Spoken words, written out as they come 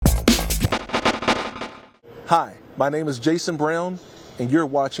Hi, my name is Jason Brown, and you're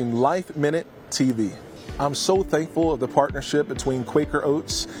watching Life Minute TV. I'm so thankful of the partnership between Quaker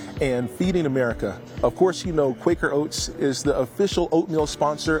Oats and Feeding America. Of course, you know Quaker Oats is the official oatmeal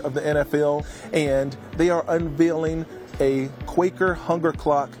sponsor of the NFL, and they are unveiling a Quaker Hunger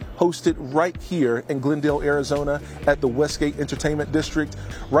Clock hosted right here in Glendale, Arizona at the Westgate Entertainment District,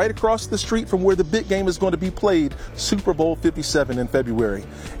 right across the street from where the big game is going to be played, Super Bowl 57 in February.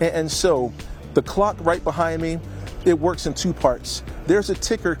 And so the clock right behind me, it works in two parts. There's a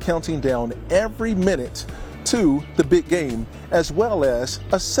ticker counting down every minute to the big game, as well as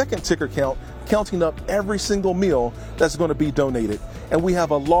a second ticker counting up every single meal that's going to be donated. And we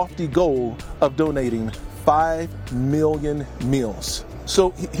have a lofty goal of donating 5 million meals.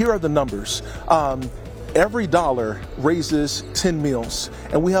 So here are the numbers. Every dollar raises 10 meals,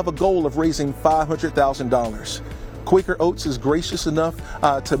 and we have a goal of raising $500,000. Quaker Oats is gracious enough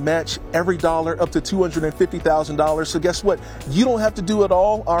to match every dollar up to $250,000. So guess what? You don't have to do it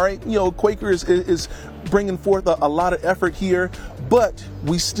all right? You know, Quaker is bringing forth a lot of effort here, but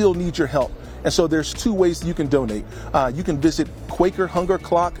we still need your help. And so there's two ways you can donate. You can visit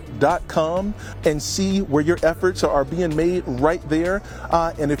QuakerHungerClock.com and see where your efforts are being made right there.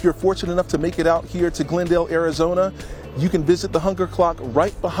 And if you're fortunate enough to make it out here to Glendale, Arizona, you can visit the Hunger Clock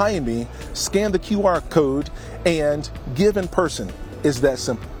right behind me, scan the QR code, and give in person. It's that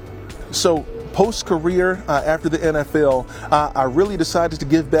simple. So post-career after the NFL, I really decided to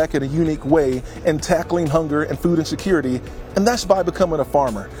give back in a unique way in tackling hunger and food insecurity, and that's by becoming a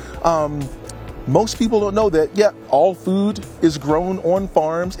farmer. Most people don't know that, all food is grown on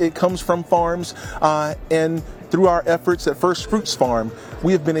farms. It comes from farms. And through our efforts at First Fruits Farm,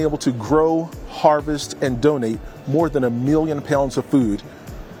 we have been able to grow, harvest, and donate more than 1 million pounds of food.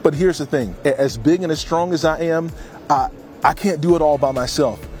 But here's the thing. As big and as strong as I am, I can't do it all by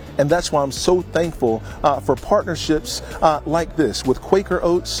myself. And that's why I'm so thankful for partnerships like this with Quaker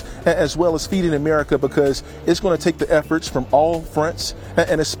Oats as well as Feeding America, because it's going to take the efforts from all fronts,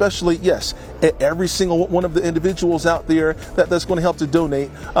 and especially, every single one of the individuals out there that's going to help to donate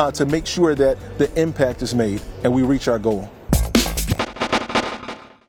to make sure that the impact is made and we reach our goal.